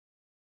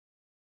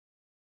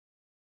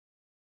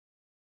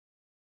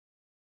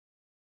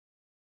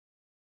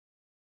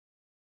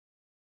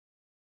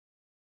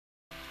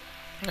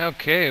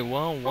Okay,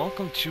 well,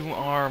 welcome to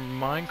our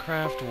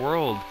Minecraft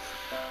world.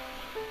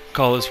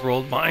 Call this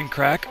world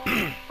Minecrack.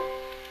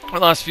 The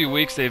last few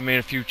weeks, they've made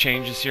a few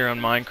changes here on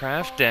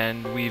Minecraft,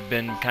 and we've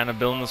been kind of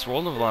building this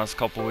world over the last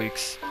couple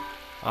weeks.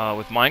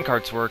 With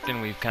minecarts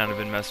working, we've kind of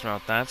been messing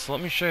around with that. So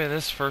let me show you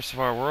this first of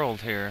our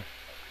world here.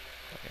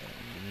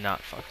 And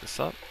not fuck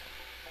this up.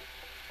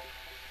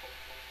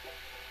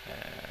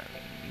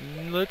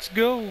 And let's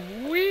go.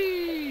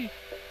 Whee!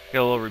 Got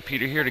a little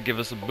repeater here to give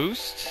us a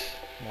boost.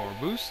 More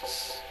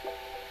boosts.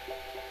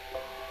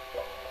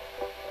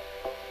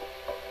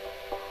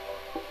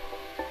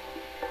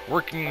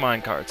 Working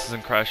minecarts.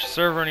 Doesn't crash the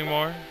server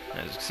anymore.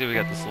 As you can see, we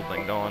got this little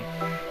thing going.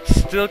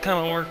 Still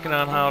kind of working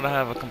on how to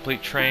have a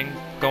complete train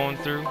going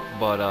through,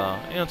 but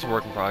you know, it's a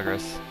work in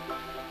progress.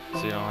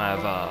 So you don't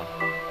have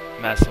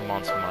massive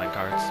amounts of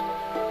minecarts.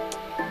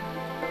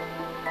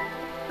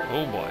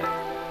 Oh boy.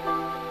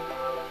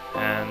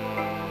 And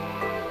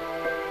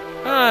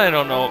I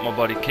don't know what my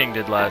buddy King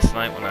did last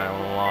night when I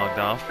logged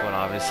off, but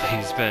obviously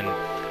he's been,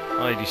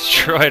 well, he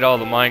destroyed all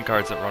the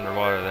minecarts that were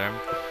underwater there.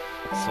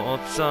 So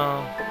let's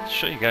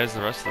show you guys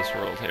the rest of this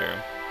world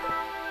here.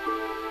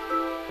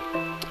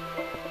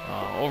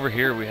 Over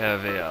here we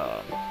have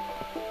a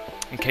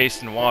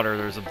encased in water.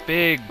 There's a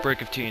big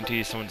brick of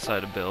TNT someone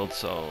decided to build,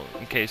 so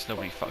in case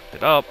nobody fucked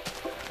it up,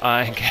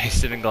 I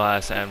encased it in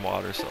glass and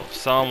water, so if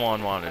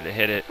someone wanted to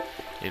hit it,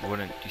 it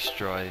wouldn't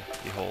destroy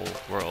the whole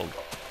world.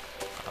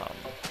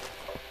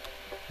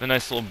 The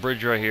nice little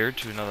bridge right here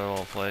to another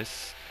little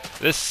place.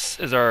 This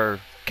is our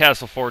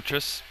castle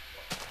fortress.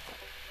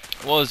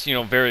 Was, you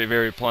know, very,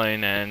 very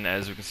plain, and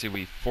as we can see,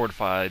 we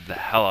fortified the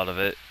hell out of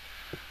it.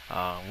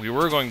 We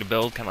were going to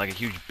build kind of like a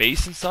huge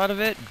base inside of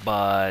it,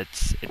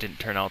 but it didn't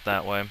turn out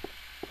that way.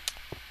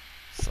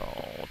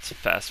 So let's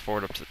fast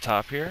forward up to the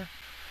top here.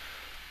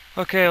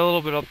 Okay, a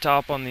little bit up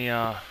top on the,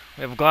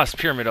 we have a glass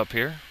pyramid up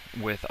here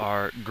with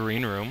our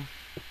green room.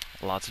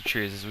 Lots of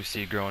trees as we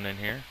see growing in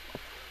here.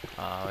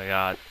 We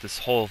got this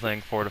whole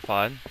thing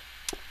fortified.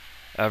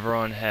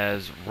 Everyone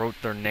has wrote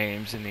their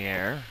names in the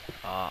air.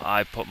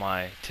 I put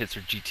my tits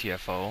or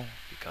GTFO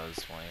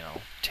because, well, you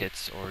know,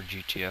 tits or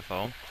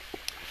GTFO.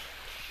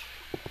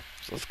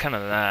 So that's kind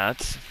of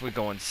that. If we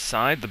go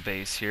inside the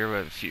base here, we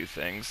have a few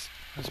things.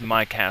 There's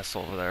my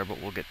castle over there,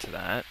 but we'll get to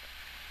that.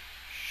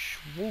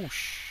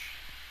 Swoosh.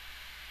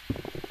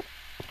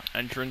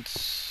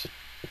 Entrance.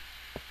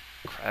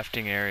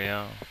 Crafting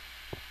area.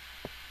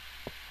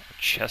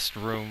 Chest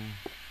room.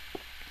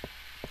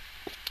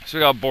 So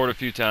we got bored a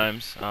few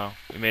times.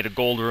 We made a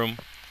gold room.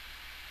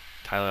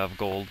 Entirely of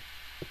gold.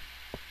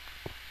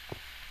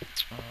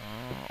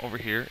 Over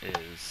here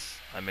is,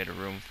 I made a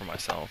room for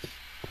myself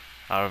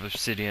out of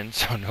obsidian,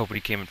 so nobody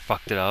came and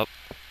fucked it up.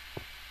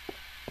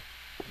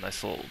 A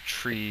nice little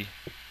tree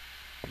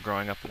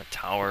growing up in a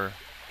tower,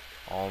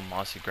 all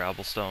mossy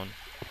grabblestone.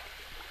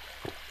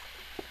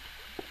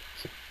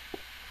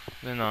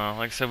 Then,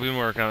 like I said, we've been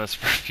working on this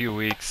for a few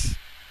weeks.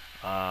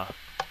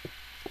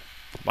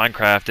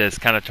 Minecraft has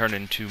kind of turned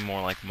into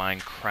more like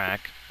Minecrack.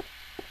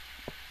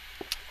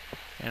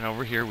 And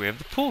over here we have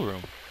the pool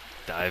room.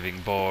 Diving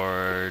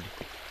board.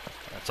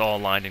 That's all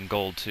lined in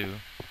gold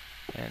too.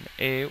 And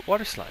a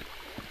water slide.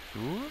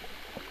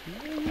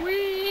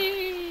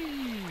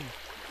 Whee!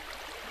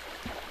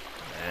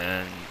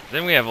 And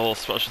then we have a little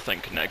special thing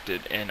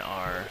connected in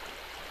our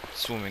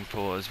swimming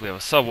pool is we have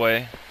a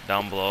subway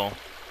down below.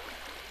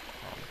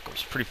 It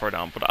goes pretty far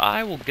down, but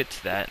I will get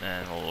to that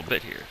in a little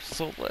bit here.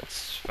 So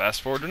let's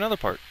fast forward to another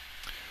part.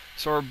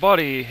 So our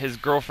buddy, his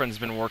girlfriend's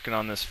been working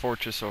on this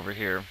fortress over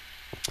here,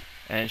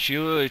 and she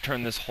literally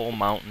turned this whole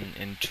mountain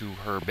into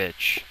her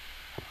bitch.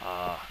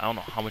 I don't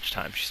know how much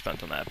time she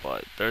spent on that,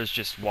 but there's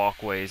just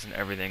walkways and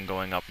everything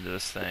going up into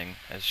this thing.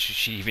 As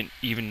she even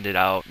evened it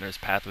out, and there's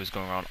pathways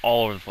going around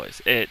all over the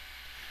place. It's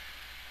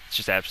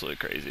just absolutely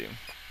crazy.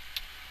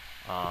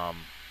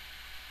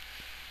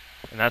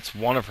 And that's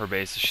one of her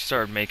bases. She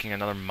started making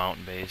another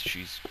mountain base.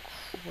 She's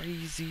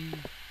crazy.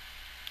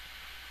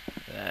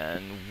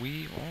 And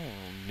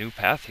new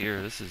path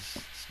here. This is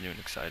new and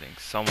exciting.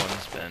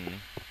 Someone's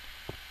been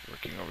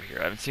working over here.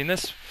 I haven't seen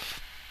this.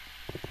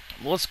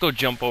 Well, let's go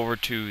jump over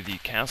to the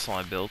castle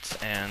I built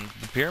and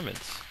the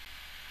pyramids.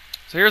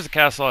 So here's the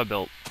castle I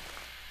built.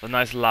 A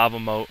nice lava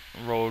moat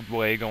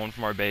roadway going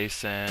from our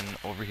base and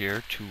over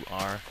here to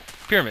our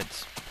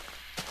pyramids.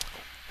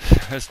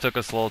 This took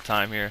us a little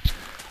time here.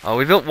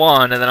 We built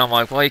one, and then I'm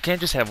like, well, you can't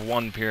just have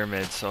one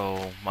pyramid,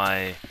 so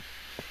my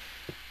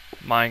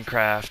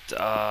Minecraft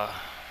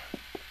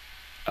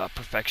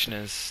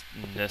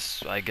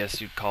perfectionistness, I guess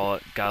you'd call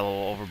it, got a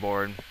little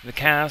overboard. The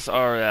casts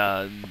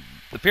are,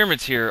 the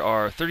pyramids here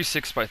are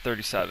 36 by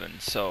 37,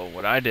 so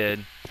what I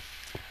did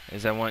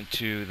is I went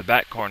to the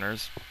back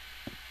corners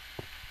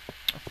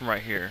from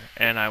right here,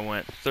 and I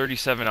went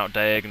 37 out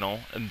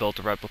diagonal and built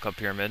a replica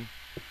pyramid,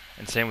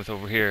 and same with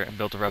over here, and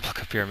built a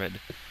replica pyramid.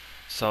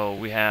 So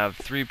we have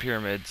 3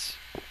 pyramids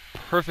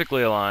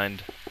perfectly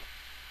aligned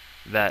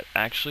that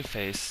actually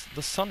face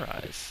the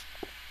sunrise,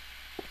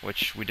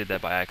 which we did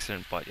that by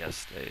accident, but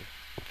yes, they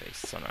face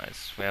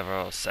sunrise. We have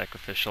a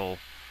sacrificial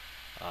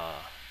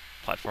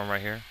platform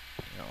right here.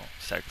 You know,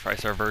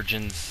 sacrifice our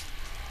virgins,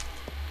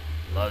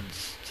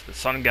 bloods to the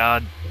sun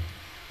god.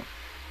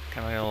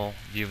 Kind of a little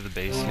view of the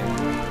base here.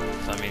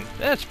 So, I mean,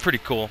 that's pretty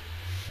cool.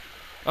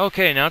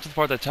 Okay, now to the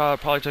part that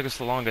probably took us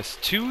the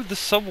longest. To the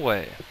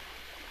subway.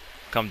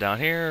 Come down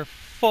here.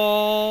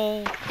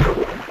 Fall.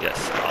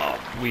 Yes,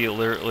 we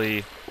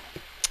literally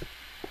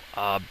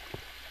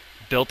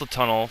built a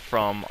tunnel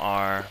from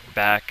our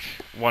back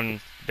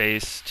one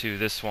base to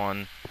this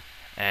one.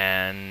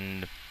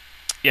 And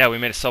yeah, we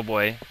made a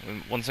subway.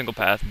 One single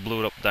path.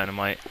 Blew it up with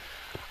dynamite.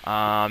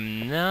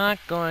 I'm not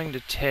going to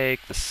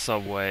take the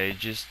subway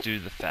just due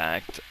to the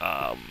fact,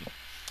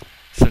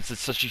 since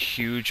it's such a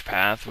huge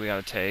path we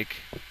gotta take,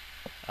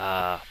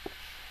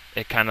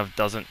 it kind of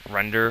doesn't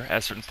render at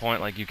a certain point.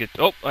 Like you get,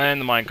 oh,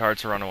 and the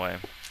minecarts run away.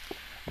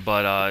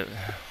 But,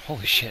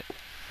 holy shit.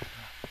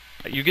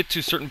 You get to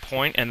a certain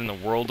point and then the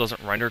world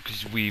doesn't render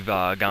because we've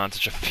gone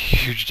such a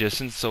huge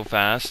distance so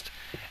fast.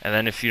 And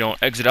then if you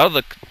don't exit out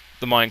of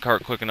the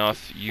minecart quick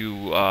enough,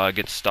 you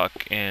get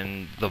stuck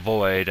in the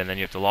void, and then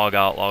you have to log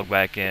out, log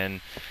back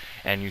in,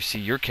 and you see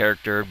your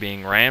character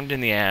being rammed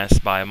in the ass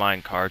by a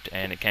minecart,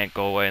 and it can't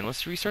go away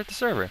unless you restart the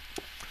server.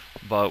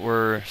 But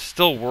we're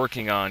still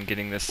working on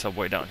getting this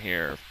subway down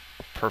here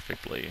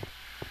perfectly.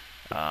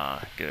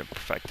 Get it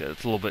perfected.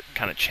 It's a little bit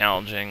kind of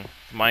challenging.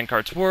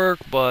 Minecarts work,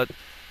 but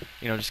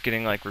you know, just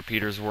getting like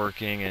repeaters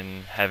working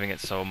and having it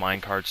so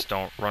minecarts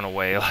don't run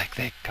away like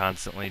they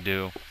constantly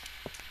do.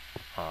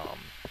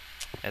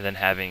 And then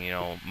having, you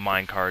know,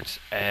 minecarts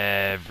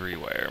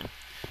everywhere,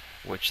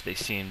 which they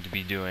seem to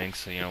be doing.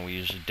 So, you know, we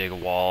usually dig a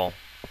wall,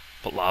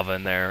 put lava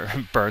in there,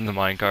 burn the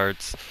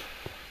minecarts.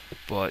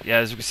 But yeah,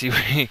 as you can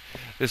see,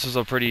 this was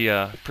a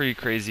pretty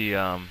crazy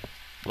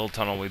little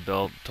tunnel we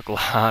built. Took a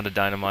lot of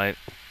dynamite,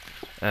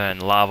 and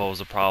lava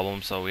was a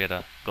problem, so we had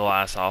to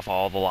glass off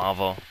all the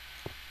lava,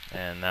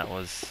 and that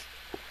was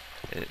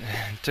it.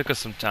 It took us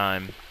some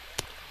time.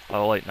 A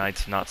lot of late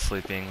nights of not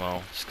sleeping,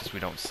 well, just because we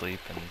don't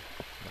sleep and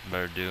nothing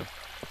better to do.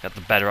 Got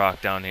the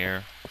bedrock down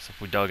here, so if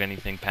we dug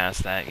anything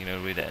past that, you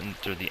know, we'd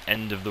enter the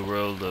end of the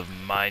world of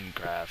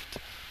Minecraft.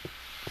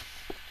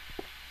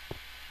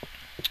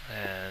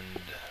 And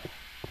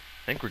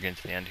I think we're getting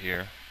to the end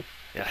here.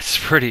 Yeah, it's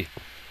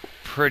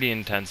pretty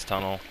intense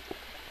tunnel.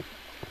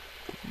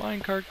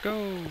 Minecart,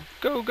 go!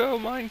 Go, go,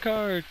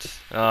 minecart!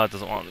 It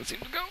doesn't want to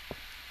seem to go.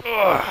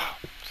 Ugh.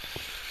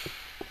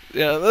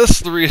 Yeah, that's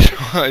the reason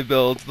why I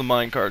built the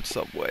minecart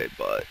subway,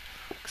 but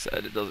like I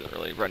said, it doesn't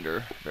really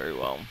render very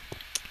well.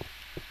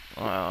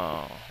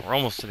 We're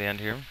almost to the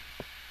end here.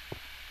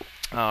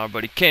 Our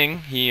buddy King,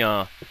 he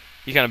kind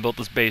of built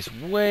this base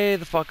way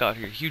the fuck out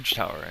here, huge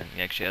tower, and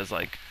he actually has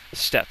like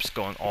steps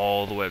going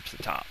all the way up to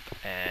the top,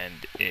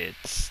 and it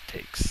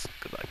takes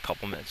like a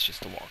couple minutes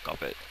just to walk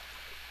up it.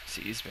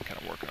 See, he's been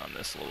kind of working on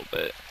this a little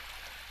bit.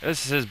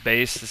 This is his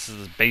base. This is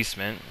his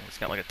basement. It's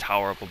got like a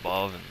tower up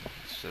above and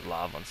it's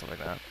lava and stuff like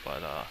that.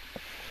 But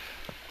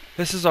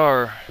this is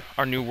our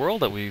new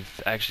world that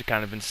we've actually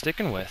kind of been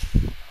sticking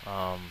with.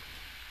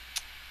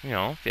 You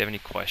know, if you have any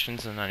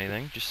questions on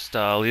anything, just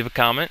leave a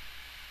comment.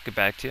 Get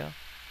back to you.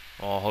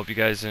 Well, I hope you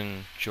guys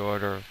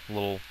enjoyed our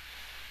little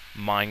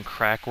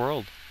Minecraft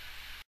world.